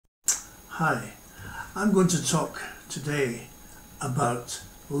Hi, I'm going to talk today about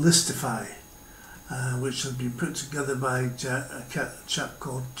Listify, which has been put together by a chap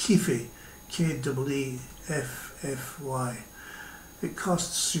called Keefy, K-E-E-F-F-Y. It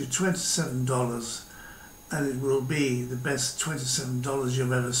costs you $27 and it will be the best $27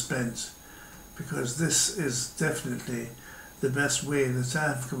 you've ever spent, because this is definitely the best way that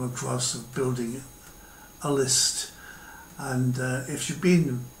I've come across of building a list. And if you've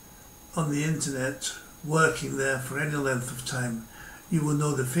been on the internet working there for any length of time, you will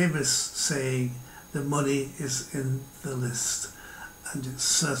know the famous saying, the money is in the list. And it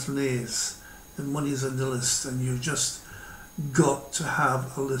certainly is. The money is in the list, and you've just got to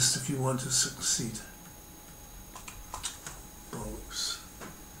have a list if you want to succeed. Bollocks.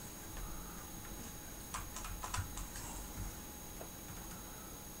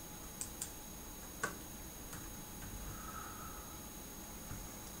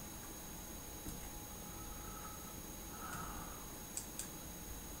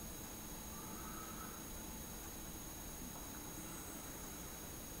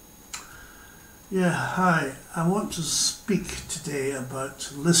 Yeah, hi. I want to speak today about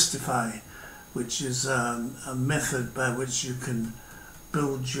Listify, which is a method by which you can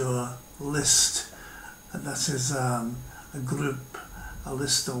build your list. And that is a group, a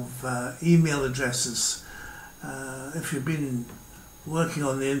list of email addresses. If you've been working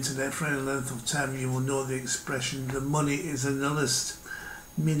on the internet for any length of time, you will know the expression, the money is in the list.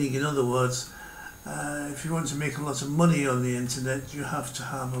 Meaning, in other words, if you want to make a lot of money on the internet, you have to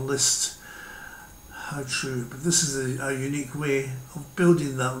have a list. How true, but this is a unique way of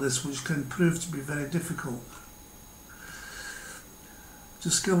building that list, which can prove to be very difficult.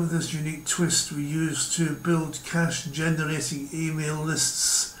 Discover this unique twist we use to build cash generating email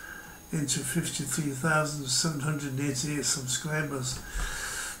lists into 53,788 subscribers.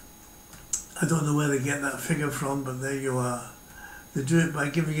 I don't know where they get that figure from, but there you are. They do it by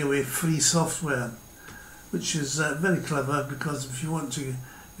giving away free software, which is very clever, because if you want to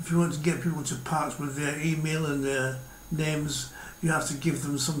get people to part with their email and their names, you have to give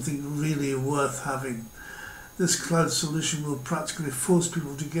them something really worth having. This cloud solution will practically force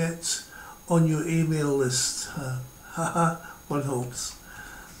people to get on your email list. One hopes.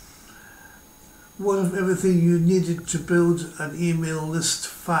 What if everything you needed to build an email list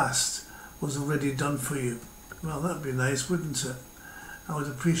fast was already done for you? Well, that'd be nice, wouldn't it? I would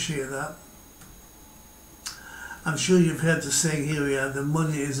appreciate that. I'm sure you've heard the saying, here we are, the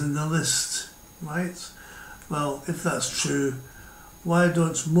money is in the list, right? Well, if that's true, why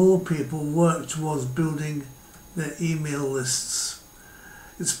don't more people work towards building their email lists?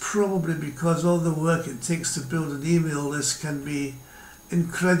 It's probably because all the work it takes to build an email list can be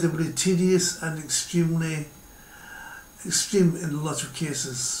incredibly tedious and extreme in a lot of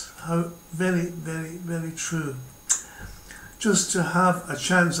cases. How very, very, very true. Just to have a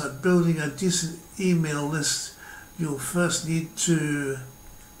chance at building a decent email list, you'll first need to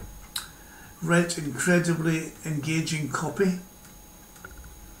write incredibly engaging copy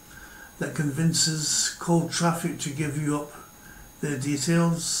that convinces cold traffic to give you up their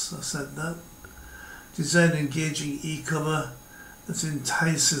details. I said that. Design engaging e-cover that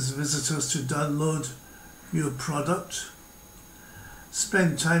entices visitors to download your product.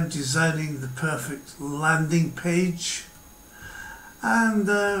 Spend time designing the perfect landing page, and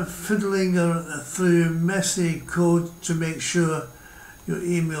fiddling through messy code to make sure your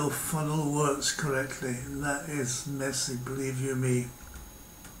email funnel works correctly. And that is messy, believe you me.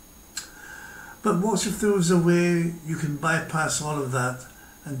 But what if there was a way you can bypass all of that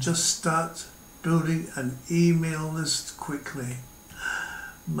and just start building an email list quickly?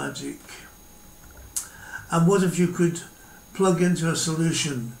 Magic. And what if you could plug into a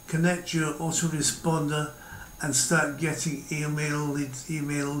solution, connect your autoresponder, and start getting email leads.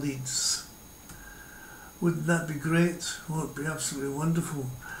 Wouldn't that be great? Well, it'd be absolutely wonderful.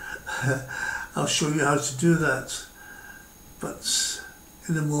 I'll show you how to do that, but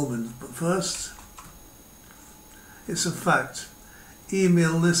in a moment. But first, it's a fact.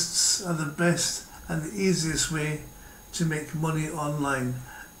 Email lists are the best and the easiest way to make money online,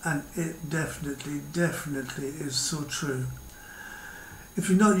 and it definitely is so true. If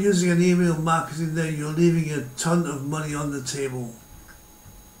you're not using an email marketing, then you're leaving a ton of money on the table.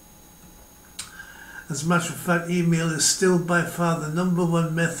 As a matter of fact, email is still by far the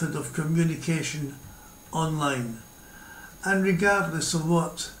 #1 method of communication online. And regardless of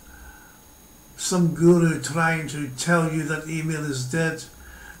what some guru trying to tell you that email is dead,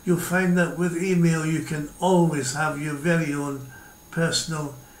 you'll find that with email you can always have your very own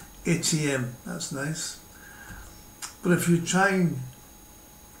personal ATM. That's nice. But if you're trying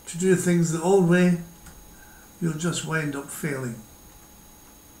to do things the old way, you'll just wind up failing.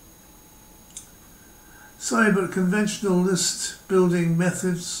 Sorry, but conventional list building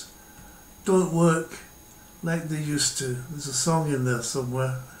methods don't work like they used to. There's a song in there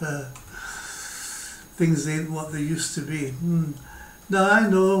somewhere. Things ain't what they used to be. Now I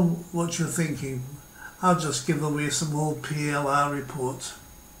know what you're thinking. I'll just give away some old PLR report.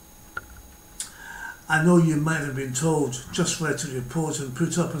 I know you might have been told just write a report and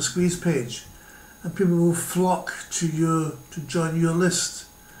put up a squeeze page, and people will flock to join your list.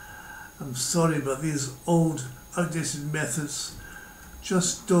 I'm sorry, but these old, outdated methods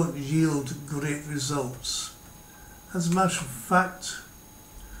just don't yield great results. As a matter of fact,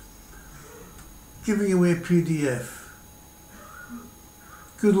 giving away PDF,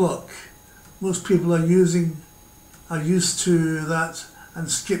 good luck. Most people are used to that and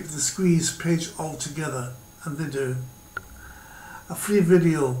skip the squeeze page altogether, and they do. A free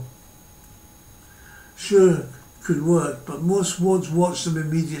video sure could work, but most won't watch them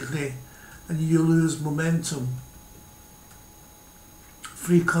immediately and you lose momentum.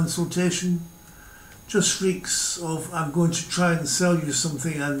 Free consultation just reeks of I'm going to try and sell you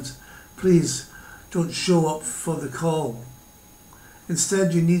something and please don't show up for the call.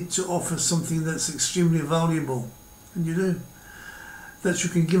 Instead, you need to offer something that's extremely valuable, and you do, that you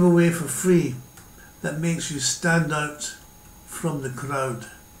can give away for free, that makes you stand out from the crowd.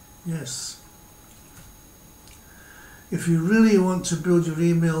 Yes. If you really want to build your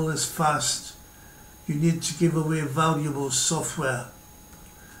email list fast, you need to give away valuable software.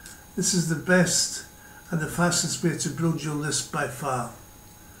 This is the best and the fastest way to build your list by far,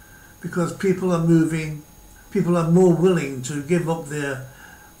 because people are more willing to give up their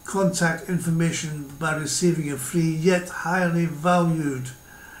contact information by receiving a free yet highly valued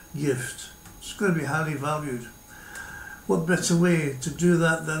gift. It's going to be highly valued. What better way to do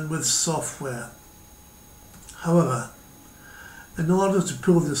that than with software? However, in order to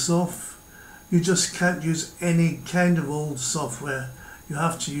pull this off, you just can't use any kind of old software. You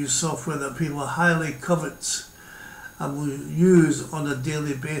have to use software that people highly covet and will use on a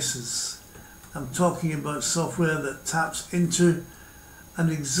daily basis. I'm talking about software that taps into an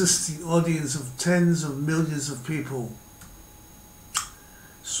existing audience of tens of millions of people.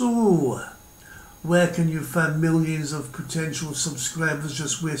 So, where can you find millions of potential subscribers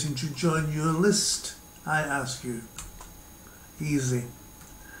just waiting to join your list? I ask you. Easy.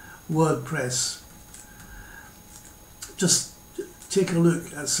 WordPress. Just take a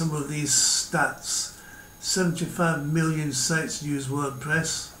look at some of these stats. 75 million sites use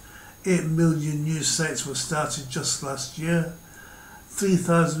WordPress. 8 million new sites were started just last year.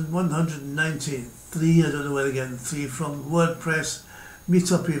 3,193, I don't know where they're getting 3 from, WordPress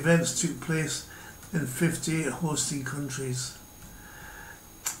meetup events took place in 58 hosting countries.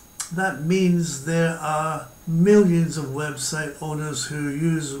 That means there are millions of website owners who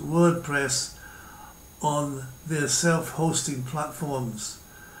use WordPress on their self-hosting platforms,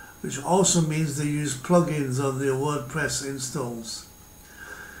 which also means they use plugins on their WordPress installs.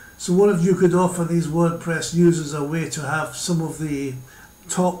 So what if you could offer these WordPress users a way to have some of the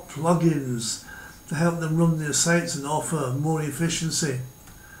top plugins to help them run their sites and offer more efficiency?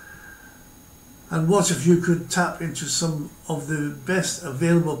 And what if you could tap into some of the best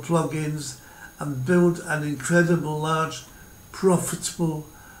available plugins and build an incredible large profitable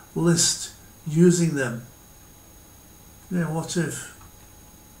list using them? Yeah, what if?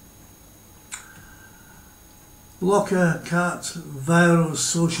 Locker Cat Viral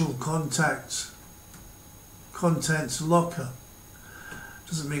Social Content Locker.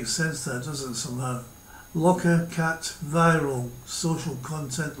 Doesn't make sense there, does it, somehow? Locker Cat Viral Social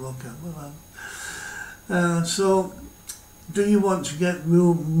Content Locker. So, do you want to get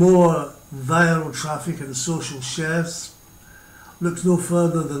more viral traffic and social shares? Look no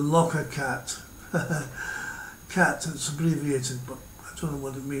further than Locker Cat. Cat, it's abbreviated, but I don't know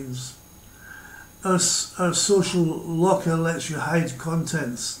what it means. Our social locker lets you hide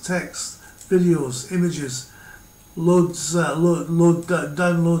contents, text, videos, images,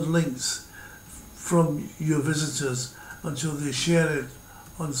 download links from your visitors until they share it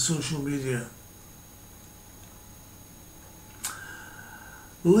on social media.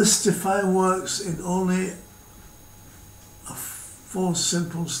 Listify works in only 4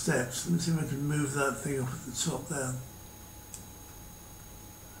 simple steps. Let me see if I can move that thing up at the top there.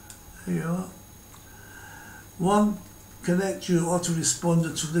 There you are. 1. Connect your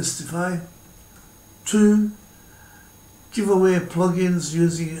autoresponder to Listify. 2. Give away plugins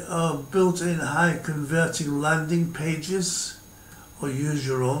using our built-in high converting landing pages or use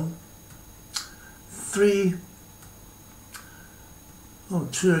your own. 3. Oh,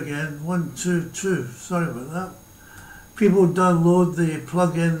 2 again. 1, 2, 2. Sorry about that. People download the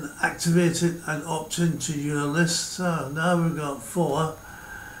plugin, activate it and opt into your list. So now we've got 4.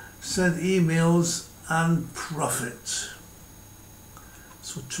 Send emails and profit.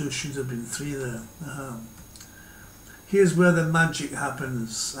 So 2 should have been 3 there. Here's where the magic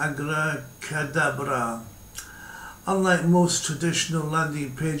happens. Abracadabra. Unlike most traditional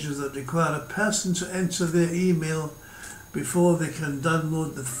landing pages that require a person to enter their email before they can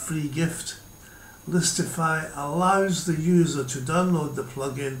download the free gift, Listify allows the user to download the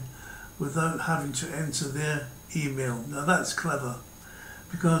plugin without having to enter their email. Now that's clever,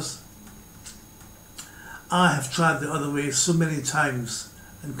 because I have tried the other way so many times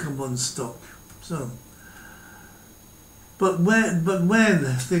and come unstuck. So, but when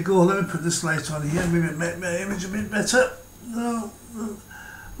they go, let me put this light on here, maybe make my image a bit better. No.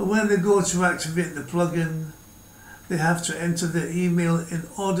 But when they go to activate the plugin, they have to enter their email in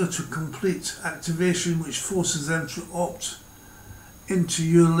order to complete activation, which forces them to opt into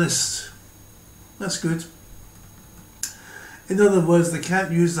your list. That's good. In other words, they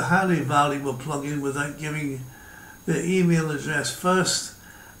can't use the highly valuable plugin without giving their email address first,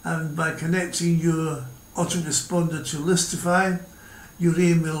 and by connecting your autoresponder to Listify, your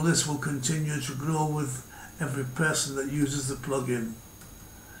email list will continue to grow with every person that uses the plugin.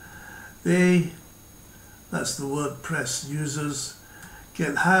 That's the WordPress users,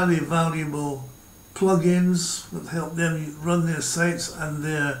 get highly valuable plugins that help them run their sites and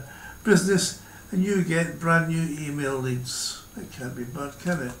their business, and you get brand new email leads. That can't be bad,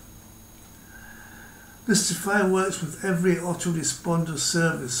 can it? Listify works with every autoresponder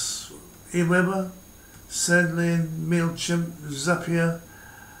service: Aweber, SendLane, MailChimp, Zapier,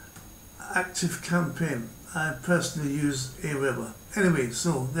 ActiveCampaign. I personally use Aweber. Anyway,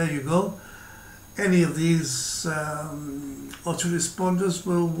 so there you go. Any of these autoresponders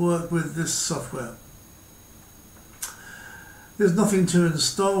will work with this software. There's nothing to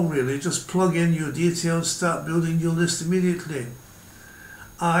install really, just plug in your details, start building your list immediately.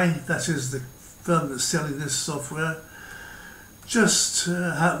 that is the firm that's selling this software, just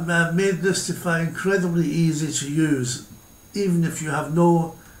have made Listify incredibly easy to use, even if you have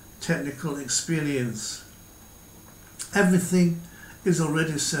no technical experience. Everything is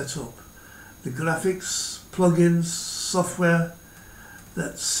already set up. The graphics, plugins, software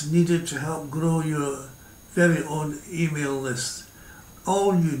that's needed to help grow your very own email list.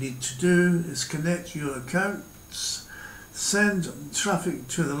 All you need to do is connect your accounts, send traffic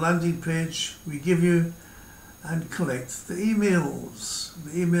to the landing page we give you, and collect the emails,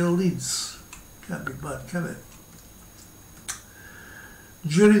 the email leads. Can't be bad, can it?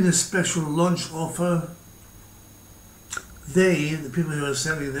 During this special launch offer, the people who are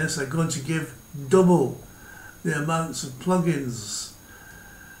selling this, are going to give double the amounts of plugins,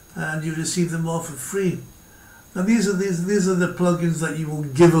 and you receive them all for free. Now these are the plugins that you will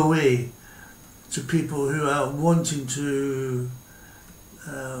give away to people who are wanting to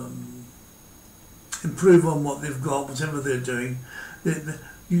improve on what they've got, whatever they're doing.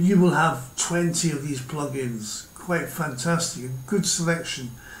 You will have 20 of these plugins, quite fantastic, a good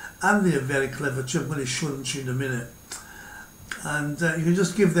selection, and they're very clever too. I'm going to show them to you in a minute. And you can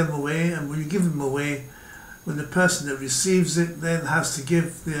just give them away, and when you give them away, when the person that receives it then has to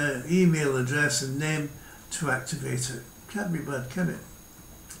give their email address and name to activate it. Can't be bad, can it?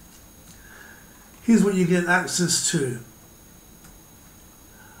 Here's what you get access to.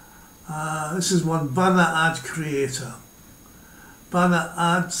 This is one, Banner Ad Creator. Banner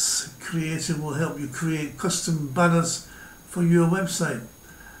Ads Creator will help you create custom banners for your website.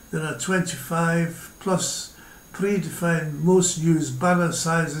 There are 25 plus predefined most used banner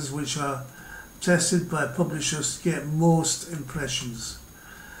sizes which are tested by publishers to get most impressions.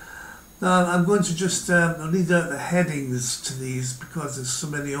 Now I'm going to just read out the headings to these because there's so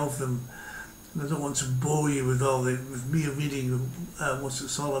many of them, and I don't want to bore you with me reading what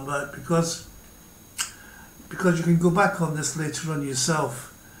it's all about, because you can go back on this later on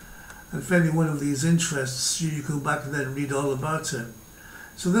yourself, and if any one of these interests you, you can go back and then read all about it.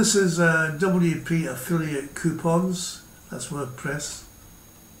 So this is WP affiliate coupons, that's WordPress.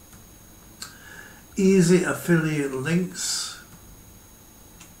 Easy affiliate links.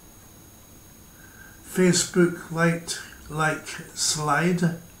 Facebook like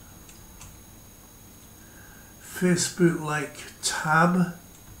slide. Facebook like tab.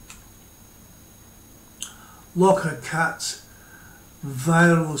 Locker Cat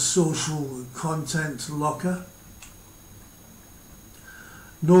viral social content locker.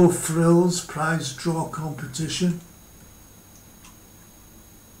 No Frills prize draw competition.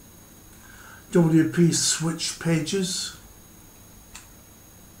 WP switch pages.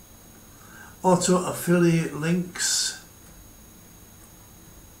 auto affiliate links,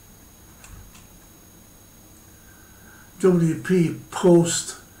 WP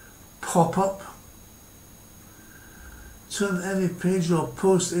post pop-up, turn any page or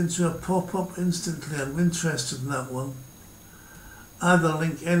post into a pop-up instantly. I'm interested in that one. Add a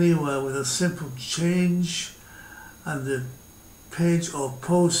link anywhere with a simple change and the page or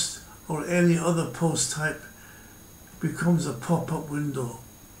post or any other post type becomes a pop-up window.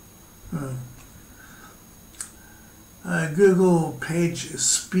 Google Page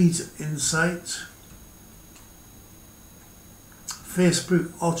Speed Insight,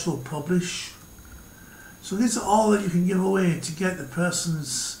 Facebook Auto Publish. So these are all that you can give away to get the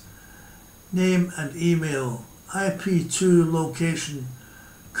person's name and email. IP2 location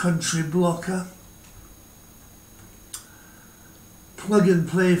country blocker, plug and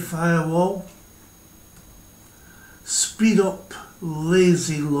play firewall, speed up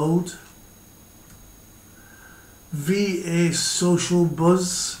lazy load, VA social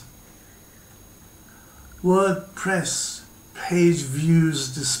buzz, WordPress page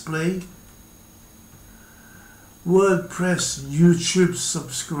views display, WordPress YouTube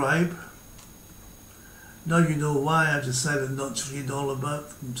subscribe. Now you know why I decided not to read all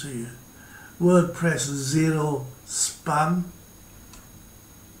about them to you. WordPress zero spam,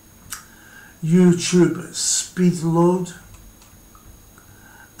 YouTube speed load,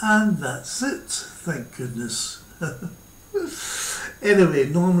 and that's it, thank goodness. Anyway,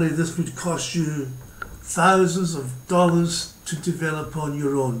 normally this would cost you thousands of dollars to develop on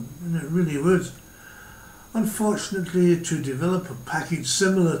your own, and it really would. Unfortunately, to develop a package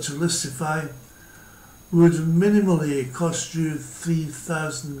similar to Listify would minimally cost you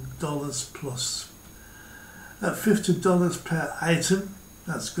 $3,000 plus. At $50 per item,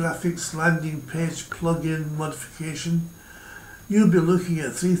 that's graphics, landing page, plugin, modification, you'll be looking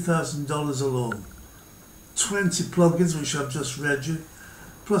at $3,000 alone. 20 plugins, which I've just read you,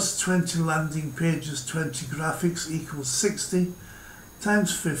 plus 20 landing pages, 20 graphics equals 60,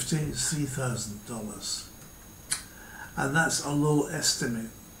 times 50 is $3,000. And that's a low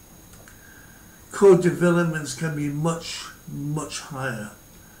estimate. Code developments can be much, much higher.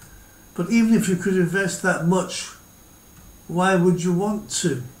 But even if you could invest that much, why would you want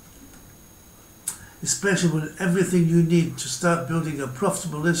to? Especially when everything you need to start building a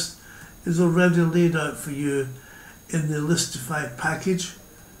profitable list is already laid out for you in the Listify package,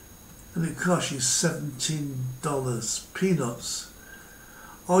 and it costs you $17, peanuts.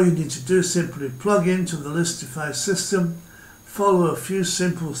 All you need to do is simply plug into the Listify system, follow a few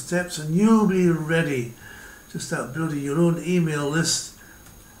simple steps, and you'll be ready to start building your own email list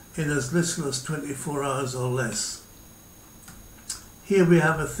in as little as 24 hours or less. Here we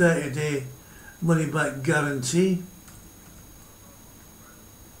have a 30-day money-back guarantee.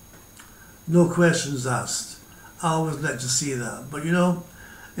 No questions asked. I always like to see that. But you know,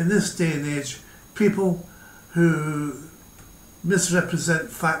 in this day and age, people who misrepresent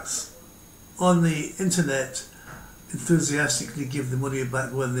facts on the internet enthusiastically give the money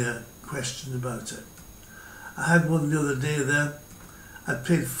back when they're questioned about it. I had one the other day there. I'd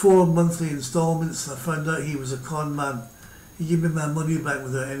paid 4 monthly installments and I found out he was a con man. He gave me my money back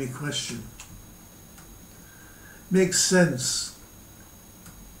without any question. Makes sense.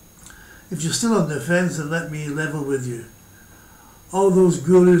 If you're still on the fence, then let me level with you. All those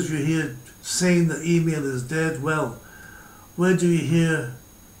gurus you hear saying that email is dead, well, where do you hear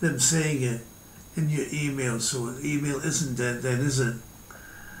them saying it? In your email. So email isn't dead then, is it?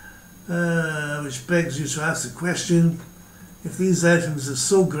 Which begs you to ask the question, if these items are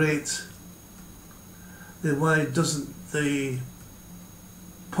so great, then why doesn't the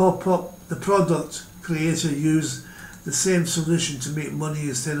product creator use the same solution to make money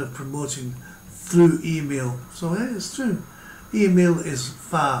instead of promoting through email? So yeah, it's true. Email is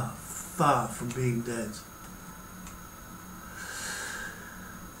far, far from being dead.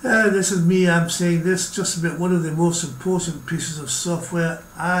 This is me, I'm saying this just about one of the most important pieces of software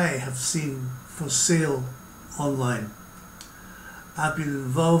I have seen for sale online. I've been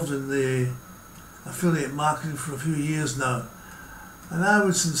involved in the affiliate marketing for a few years now, and I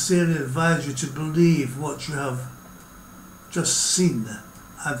would sincerely advise you to believe what you have just seen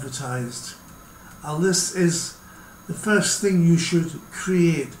advertised. A list is the first thing you should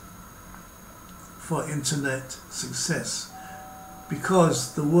create for internet success,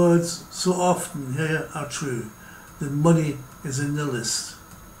 because the words so often here are true. The money is in the list.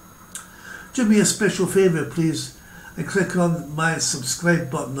 Do me a special favour, please, and click on my subscribe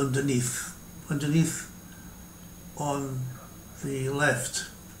button underneath on the left.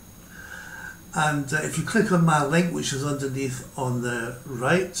 And if you click on my link, which is underneath on the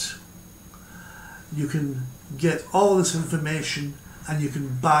right, you can get all this information and you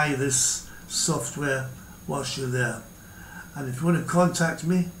can buy this software whilst you're there. And if you want to contact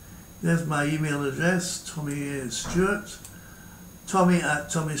me, there's my email address, Tommy Stewart,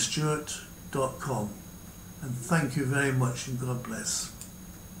 tommy@tommystewart.com. And thank you very much and God bless.